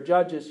them here.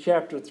 Judges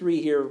chapter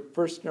 3 here,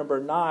 verse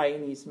number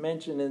 9. He's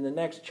mentioned in the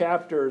next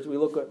chapter as we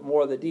look at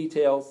more of the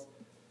details.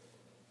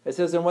 It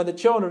says, and when the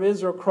children of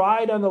Israel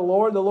cried on the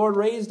Lord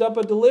raised up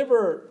a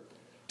deliverer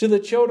to the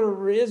children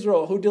of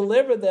Israel who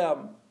delivered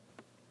them.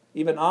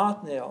 Even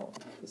Othniel,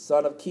 the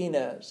son of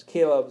Kenaz,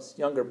 Caleb's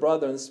younger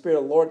brother, and the Spirit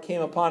of the Lord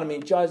came upon him. He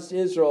judged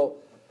Israel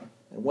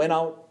and went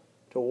out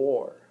to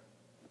war.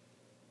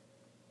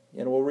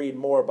 And we'll read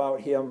more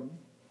about him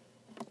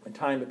in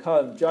time to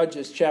come.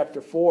 Judges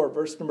chapter 4,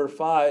 verse number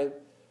 5.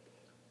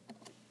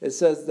 It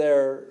says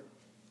there,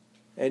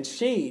 and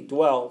she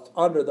dwelt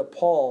under the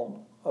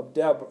palm of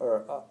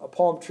Deborah, a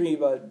palm tree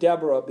of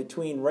Deborah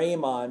between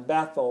Ramah and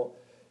Bethel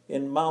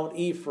in Mount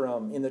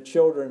Ephraim. And the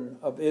children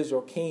of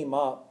Israel came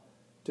up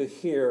to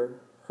hear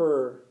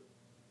her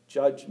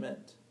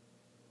judgment.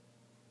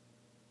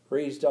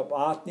 Raised up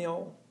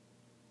Othniel,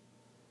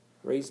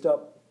 raised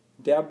up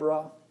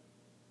Deborah,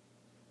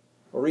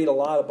 We'll read a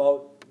lot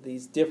about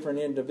these different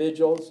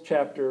individuals.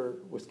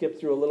 We'll skip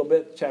through a little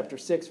bit. Chapter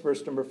 6,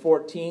 verse number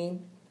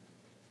 14.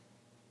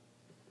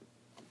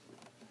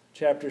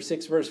 Chapter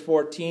 6, verse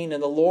 14.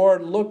 And the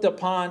Lord looked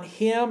upon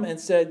him and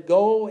said,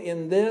 Go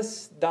in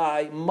this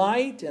thy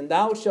might, and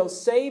thou shalt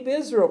save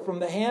Israel from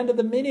the hand of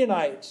the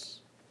Midianites.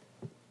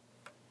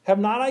 Have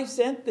not I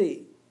sent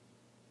thee?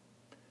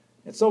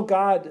 And so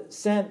God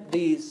sent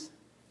these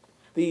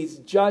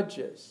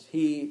judges.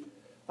 He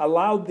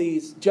allowed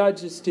these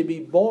judges to be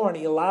born.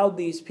 He allowed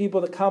these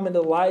people to come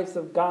into the lives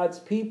of God's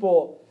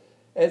people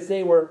as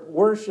they were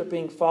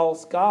worshiping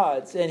false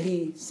gods. And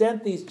he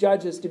sent these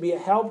judges to be a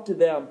help to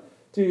them,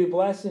 to be a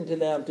blessing to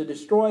them, to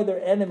destroy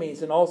their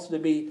enemies, and also to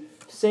be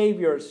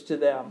saviors to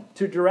them,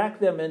 to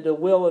direct them into the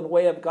will and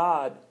way of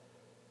God.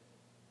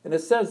 And it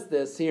says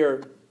this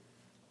here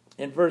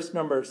in verse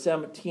number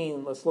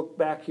 17. Let's look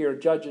back here,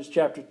 Judges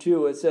chapter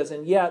 2. It says,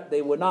 And yet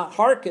they would not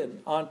hearken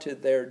unto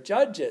their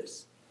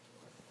judges,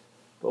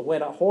 but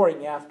went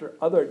a-whoring after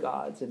other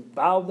gods, and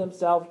bowed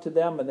themselves to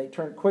them, and they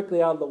turned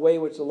quickly out of the way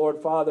which the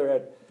Lord Father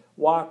had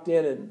walked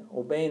in, and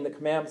obeying the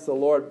commandments of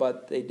the Lord,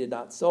 but they did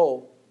not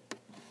so.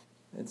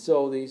 And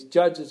so these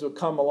judges would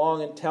come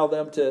along and tell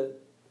them to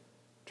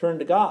turn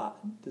to God,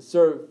 to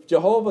serve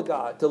Jehovah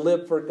God, to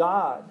live for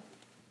God.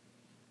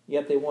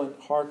 Yet they wouldn't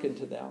hearken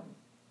to them.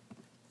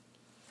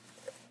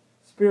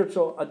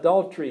 Spiritual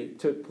adultery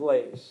took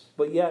place,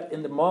 but yet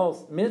in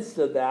the midst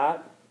of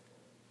that,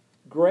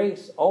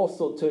 grace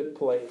also took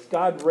place.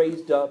 God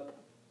raised up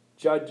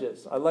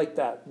judges. I like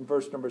that in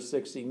verse number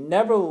 16.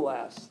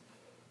 Nevertheless,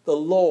 the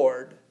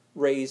Lord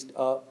raised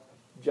up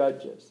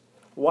judges.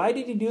 Why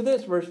did he do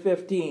this? Verse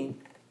 15.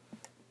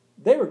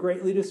 They were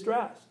greatly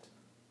distressed.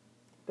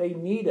 They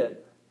needed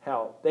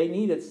help. They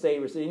needed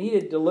saviors. They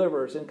needed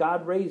deliverers. And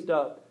God raised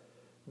up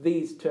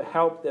these to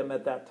help them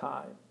at that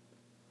time.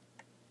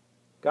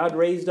 God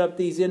raised up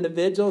these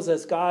individuals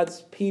as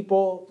God's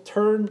people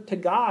turned to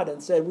God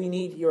and said, we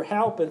need your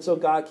help. And so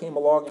God came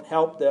along and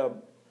helped them.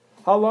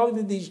 How long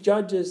did these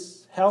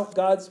judges help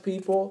God's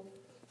people?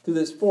 Through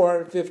this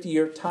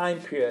 450-year time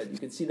period. You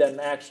can see that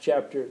in Acts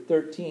chapter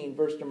 13,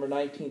 verse number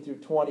 19 through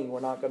 20. We're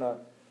not going to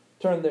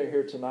turn there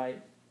here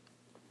tonight.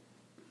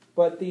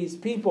 But these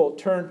people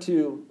turned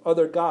to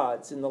other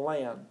gods in the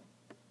land.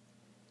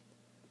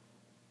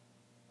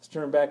 Let's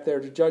turn back there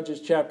to Judges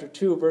chapter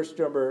 2, verse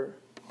number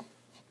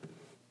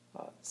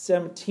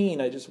 17.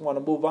 I just want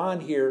to move on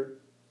here.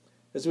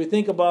 As we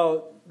think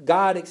about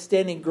God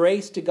extending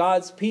grace to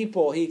God's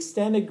people, he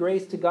extended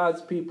grace to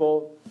God's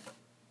people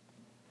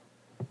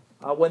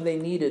when they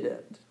needed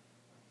it.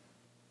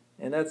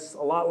 And that's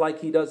a lot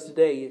like he does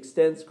today. He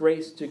extends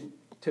grace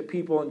to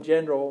people in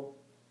general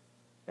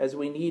as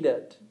we need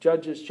it.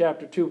 Judges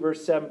chapter 2,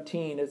 verse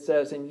 17, it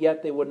says, And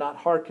yet they would not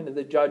hearken to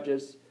the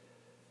judges,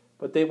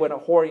 but they went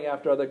a-whoring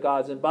after other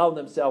gods and bowed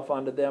themselves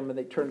unto them, and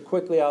they turned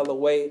quickly out of the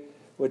way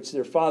which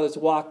their fathers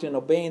walked in,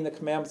 obeying the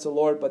commandments of the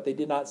Lord, but they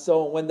did not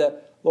so. And when the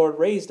Lord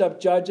raised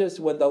up judges,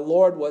 when the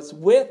Lord was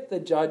with the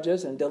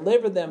judges and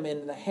delivered them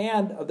in the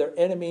hand of their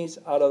enemies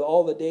out of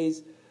all the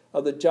days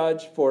of the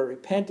judge, for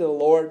repent to the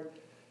Lord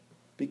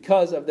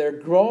because of their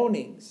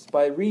groanings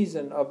by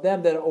reason of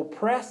them that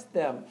oppressed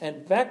them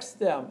and vexed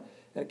them.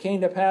 And it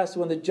came to pass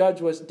when the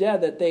judge was dead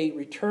that they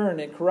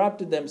returned and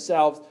corrupted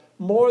themselves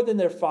more than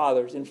their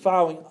fathers in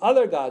following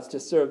other gods to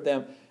serve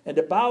them and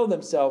to bow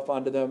themselves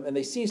unto them. And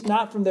they ceased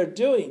not from their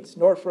doings,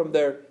 nor from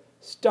their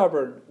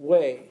stubborn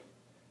way.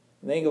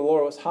 And the anger of the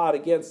Lord was hot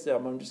against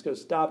them. I'm just going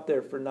to stop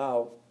there for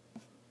now.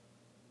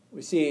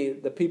 We see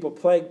the people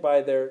plagued by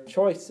their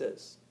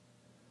choices.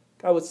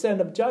 God would send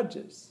them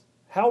judges,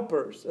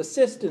 helpers,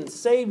 assistants,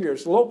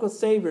 saviors, local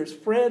saviors,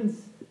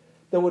 friends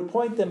that would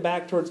point them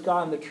back towards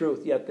God and the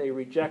truth, yet they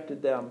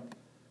rejected them.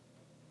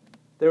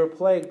 They were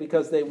plagued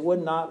because they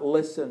would not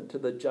listen to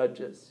the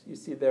judges. You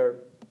see there,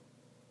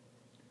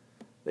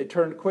 they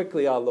turned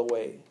quickly out of the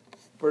way.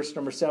 Verse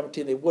number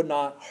 17, they would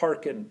not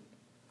hearken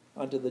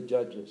unto the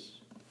judges.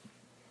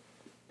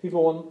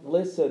 People won't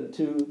listen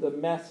to the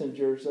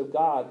messengers of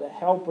God, the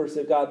helpers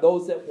of God,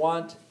 those that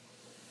want,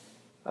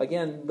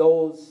 again,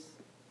 those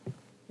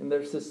in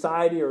their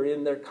society or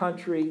in their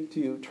country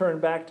to turn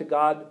back to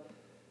God.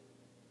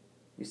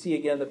 You see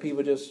again, the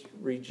people just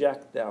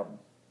reject them.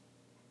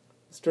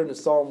 Let's turn to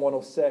Psalm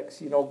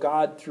 106. You know,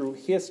 God through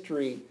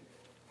history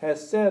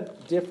has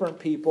sent different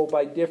people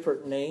by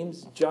different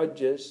names,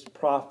 judges,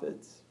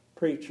 prophets,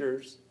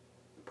 preachers,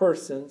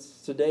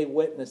 persons, today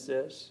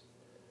witnesses,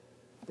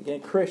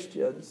 again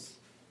Christians,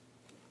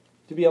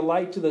 to be a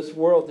light to this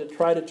world, to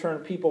try to turn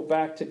people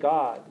back to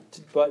God.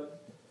 But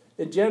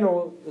in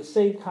general, the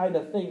same kind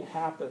of thing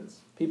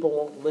happens. People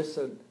won't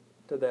listen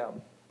to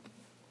them.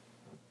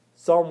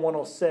 Psalm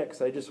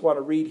 106, I just want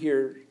to read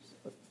here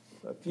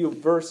a few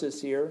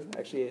verses here.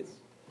 Actually, it's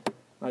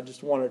not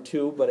just one or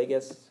two, but I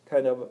guess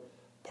kind of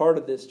part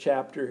of this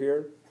chapter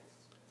here.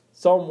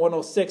 Psalm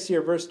 106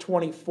 here, verse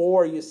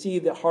 24, you see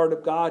the heart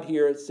of God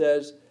here. It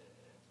says,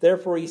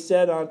 Therefore he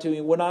said unto me,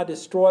 Will not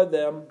destroy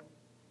them,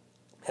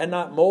 had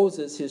not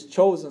Moses, his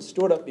chosen,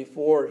 stood up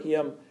before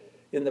him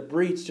in the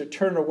breach to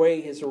turn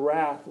away his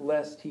wrath,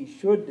 lest he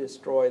should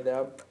destroy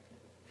them.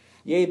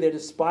 Yea, they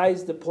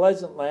despised the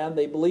pleasant land.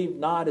 They believed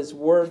not his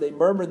word. They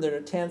murmured in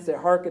their tents. They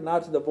hearkened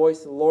not to the voice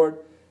of the Lord.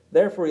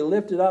 Therefore he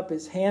lifted up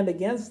his hand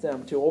against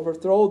them to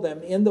overthrow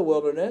them in the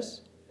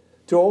wilderness,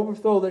 to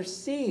overthrow their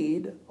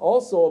seed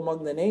also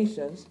among the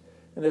nations,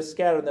 and to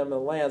scatter them in the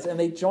lands. And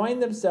they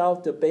joined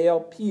themselves to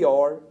Baal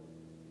Peor,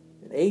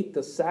 and ate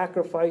the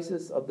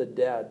sacrifices of the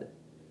dead.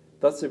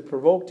 Thus they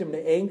provoked him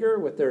to anger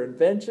with their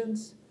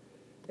inventions,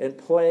 and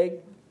plague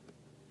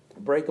to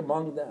break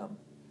among them.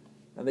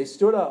 And they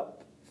stood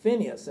up,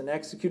 Phinehas, and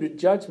executed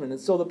judgment, and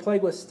so the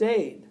plague was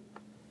stayed.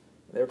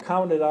 They were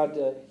counted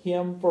unto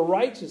him for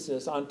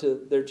righteousness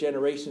unto their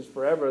generations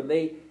forever. And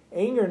they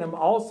angered him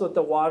also at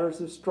the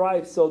waters of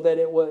strife, so that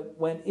it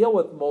went ill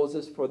with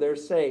Moses for their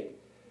sake,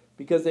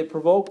 because they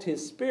provoked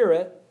his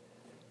spirit,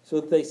 so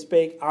that they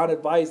spake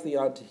unadvisedly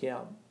unto him.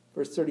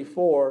 Verse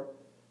 34,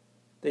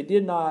 they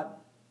did not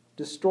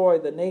destroy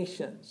the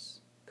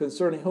nations,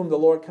 concerning whom the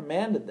Lord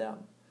commanded them,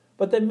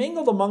 but they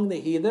mingled among the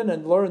heathen,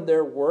 and learned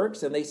their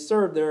works, and they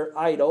served their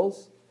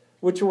idols,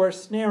 which were a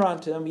snare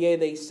unto them. Yea,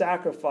 they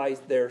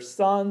sacrificed their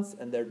sons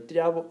and their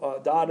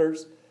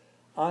daughters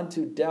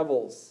unto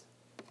devils,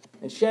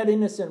 and shed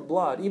innocent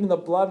blood, even the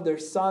blood of their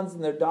sons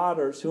and their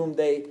daughters, whom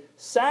they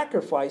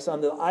sacrificed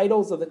unto the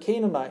idols of the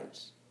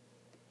Canaanites.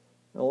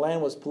 And the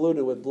land was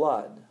polluted with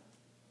blood.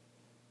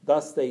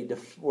 Thus they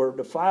were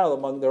defiled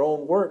among their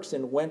own works,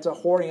 and went a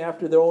whoring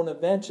after their own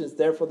inventions.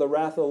 Therefore the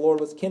wrath of the Lord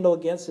was kindled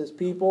against his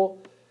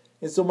people,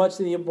 insomuch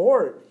that he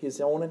abhorred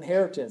his own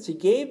inheritance. He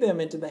gave them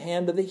into the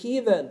hand of the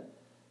heathen,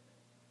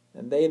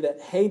 and they that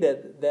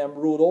hated them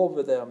ruled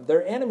over them.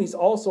 Their enemies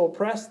also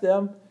oppressed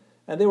them,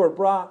 and they were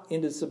brought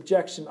into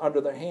subjection under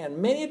their hand.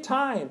 Many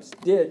times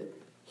did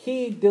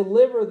he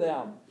deliver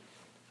them.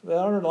 They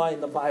underline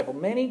in the Bible.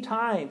 Many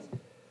times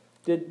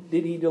did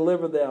he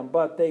deliver them,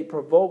 but they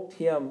provoked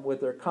him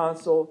with their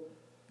counsel.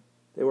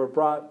 They were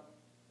brought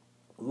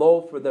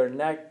low for their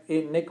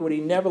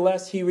iniquity.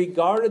 Nevertheless, he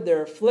regarded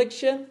their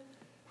affliction,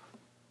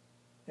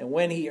 and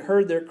when he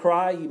heard their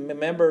cry, he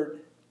remembered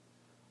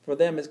for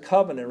them his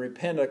covenant, and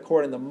repented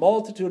according to the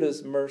multitude of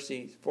his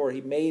mercies, for he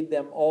made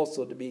them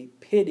also to be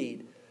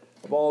pitied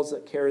of all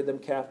that carried them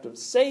captive.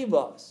 Save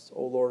us,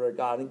 O Lord our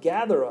God, and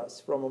gather us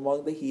from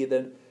among the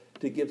heathen,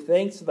 to give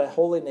thanks to thy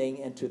holy name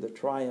and to the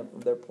triumph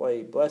of their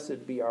plague.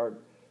 Blessed be the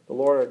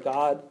Lord our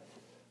God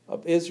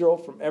of Israel,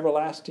 from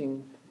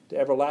everlasting to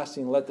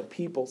everlasting. Let the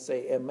people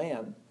say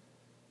amen.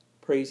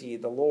 Praise ye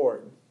the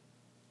Lord.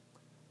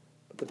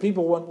 But the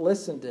people wouldn't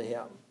listen to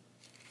him.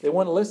 They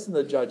wouldn't listen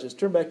to the judges.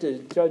 Turn back to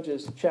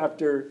Judges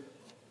chapter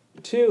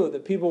 2. The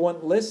people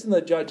wouldn't listen to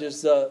the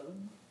judges. The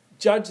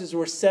judges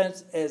were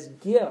sent as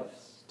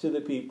gifts to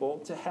the people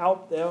to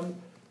help them,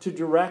 to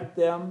direct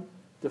them,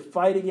 to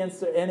fight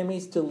against their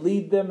enemies, to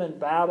lead them in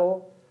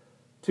battle,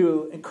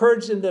 to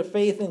encourage them to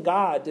faith in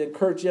God, to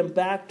encourage them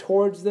back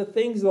towards the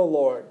things of the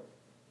Lord.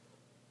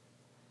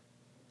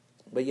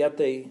 But yet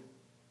they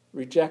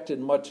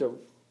rejected much of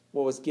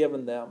what was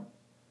given them.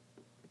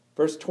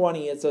 Verse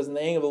 20, it says, and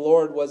the anger of the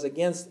Lord was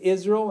against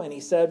Israel, and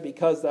he said,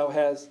 because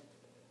that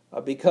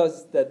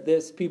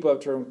this people have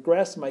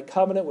transgressed my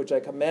covenant, which I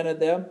commanded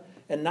them,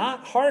 and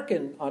not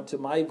hearkened unto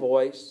my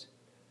voice,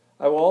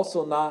 I will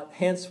also not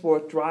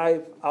henceforth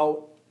drive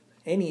out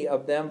any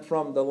of them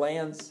from the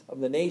lands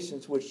of the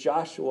nations which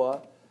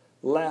Joshua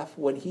left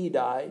when he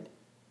died,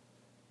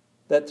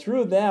 that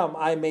through them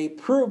I may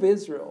prove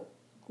Israel,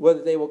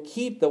 whether they will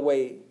keep the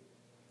way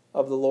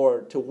of the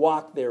Lord, to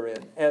walk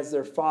therein, as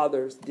their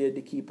fathers did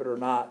to keep it or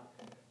not.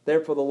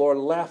 Therefore the Lord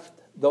left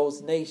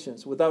those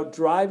nations without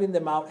driving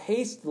them out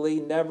hastily,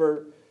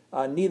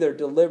 neither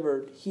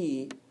delivered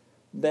he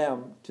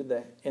them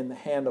in the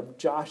hand of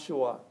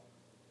Joshua.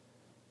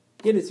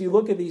 Yet as you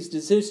look at these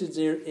decisions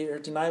here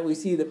tonight, we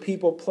see the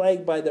people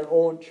plagued by their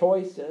own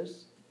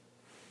choices.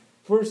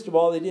 First of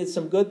all, they did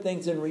some good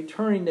things in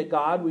returning to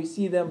God. We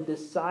see them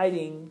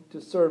deciding to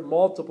serve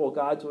multiple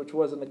gods, which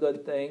wasn't a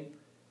good thing.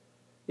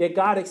 Yet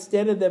God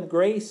extended them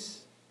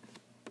grace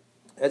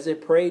as they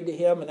prayed to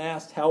him and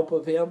asked help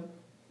of him.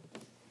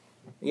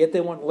 Yet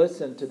they wouldn't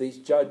listen to these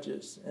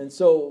judges. And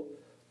so,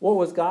 what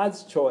was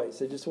God's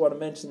choice? I just want to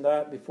mention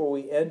that before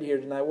we end here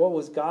tonight. What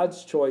was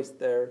God's choice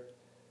there?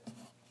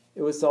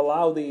 It was to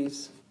allow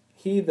these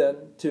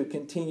heathen to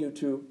continue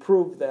to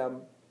prove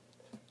them.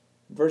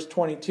 Verse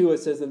 22, it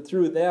says, and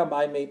through them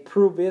I may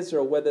prove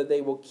Israel, whether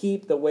they will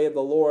keep the way of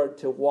the Lord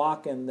to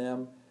walk in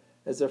them,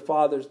 as their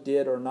fathers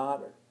did or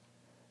not.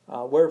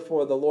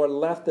 Wherefore the Lord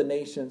left the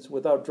nations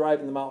without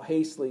driving them out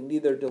hastily,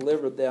 neither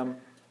delivered them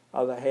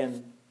out of the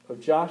hand of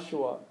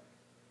Joshua.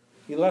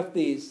 He left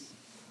these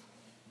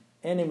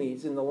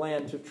enemies in the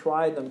land to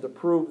try them, to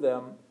prove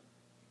them,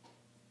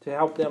 to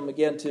help them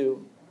again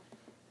to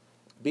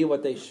be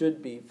what they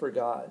should be for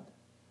God.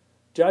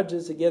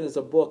 Judges, again, is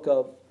a book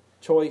of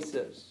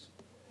choices.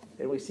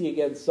 And we see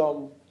again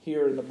some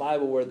here in the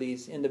Bible where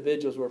these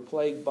individuals were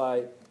plagued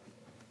by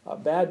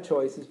bad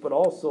choices, but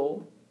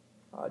also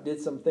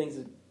did some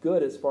things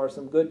good as far as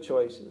some good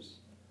choices.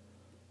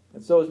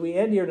 And so as we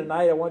end here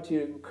tonight, I want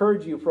to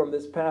encourage you from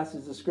this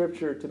passage of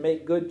Scripture to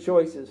make good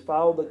choices.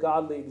 Follow the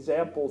godly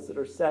examples that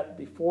are set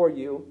before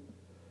you.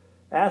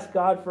 Ask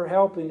God for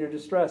help in your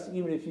distress,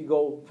 even if you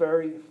go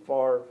very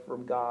far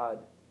from God.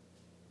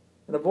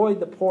 And avoid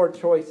the poor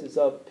choices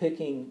of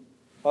picking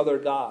other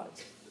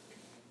gods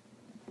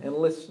and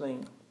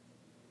listening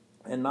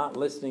and not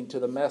listening to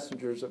the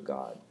messengers of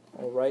God.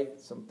 All right?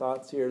 Some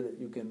thoughts here that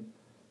you can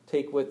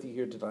take with you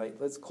here tonight.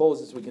 Let's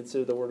close as we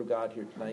consider the Word of God here tonight.